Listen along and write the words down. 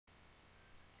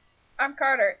I'm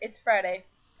Carter. It's Friday.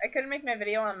 I couldn't make my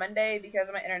video on Monday because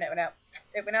my internet went out.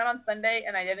 It went out on Sunday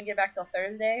and I didn't get back till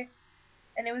Thursday,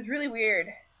 and it was really weird.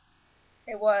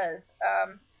 It was.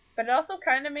 But it also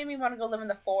kind of made me want to go live in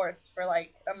the forest for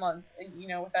like a month,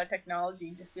 without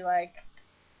technology. Just be like,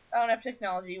 I don't have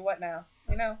technology. What now?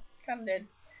 Kind of did.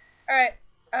 All right.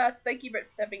 So thank you for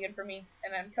stepping in for me,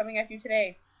 and I'm coming at you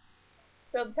today.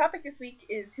 So the topic this week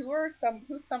is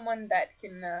who's someone that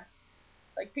can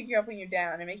like pick you up when you're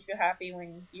down and make you feel happy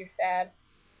when you're sad.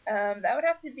 That would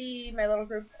have to be my little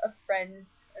group of friends.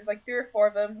 There's like 3 or 4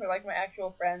 of them who are like my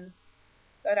actual friends.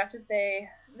 So I'd have to say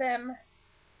them.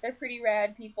 They're pretty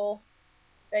rad people.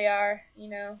 They are,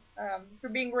 for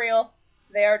being real,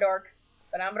 they are dorks.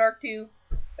 But I'm a dork too,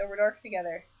 so we're dorks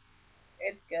together.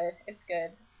 It's good. It's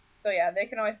good. So yeah, they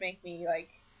can always make me like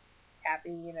happy,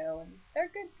 and they're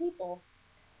good people.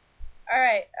 All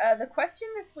right. The question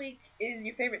this week is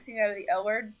your favorite scene out of the L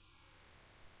Word.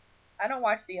 I don't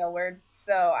watch the L Word,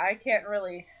 so I can't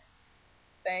really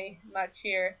say much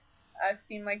here. I've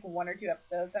seen like 1 or 2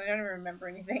 episodes, and I don't even remember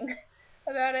anything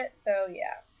about it. So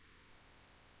yeah,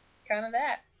 kind of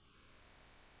that.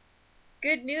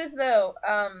 Good news though.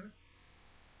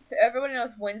 So everyone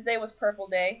knows Wednesday was Purple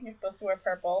Day. You're supposed to wear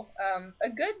purple. A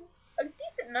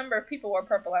decent number of people wore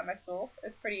purple at my school.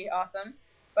 It's pretty awesome.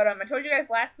 But I told you guys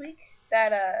last week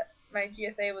that my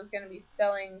GSA was going to be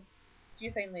selling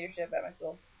GSA and leadership at my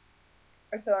school.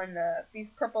 Are selling these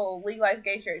purple legalized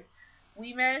gay shirts.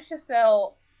 We managed to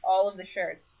sell all of the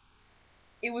shirts.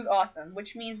 It was awesome,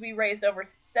 which means we raised over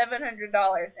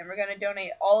 $700, and we're gonna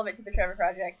donate all of it to the Trevor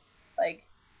Project. Like,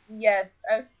 yes,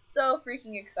 I was so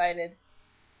freaking excited.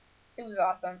 It was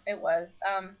awesome. It was.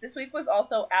 This week was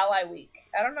also Ally Week.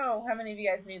 I don't know how many of you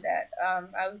guys knew that.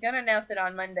 I was gonna announce it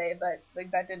on Monday, but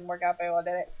like that didn't work out very well,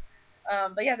 did it?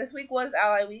 But yeah, this week was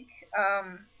Ally Week.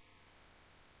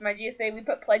 My GSA, we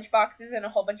put pledge boxes in a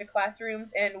whole bunch of classrooms,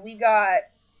 and we got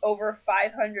over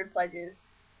 500 pledges.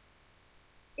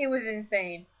 It was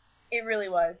insane. It really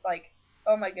was. Like,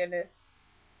 oh my goodness.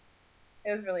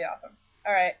 It was really awesome.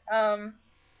 All right.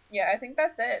 Yeah, I think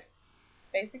that's it,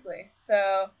 basically.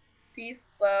 So, peace,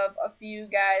 love. I'll see you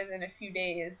guys in a few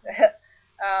days.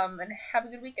 And have a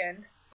good weekend.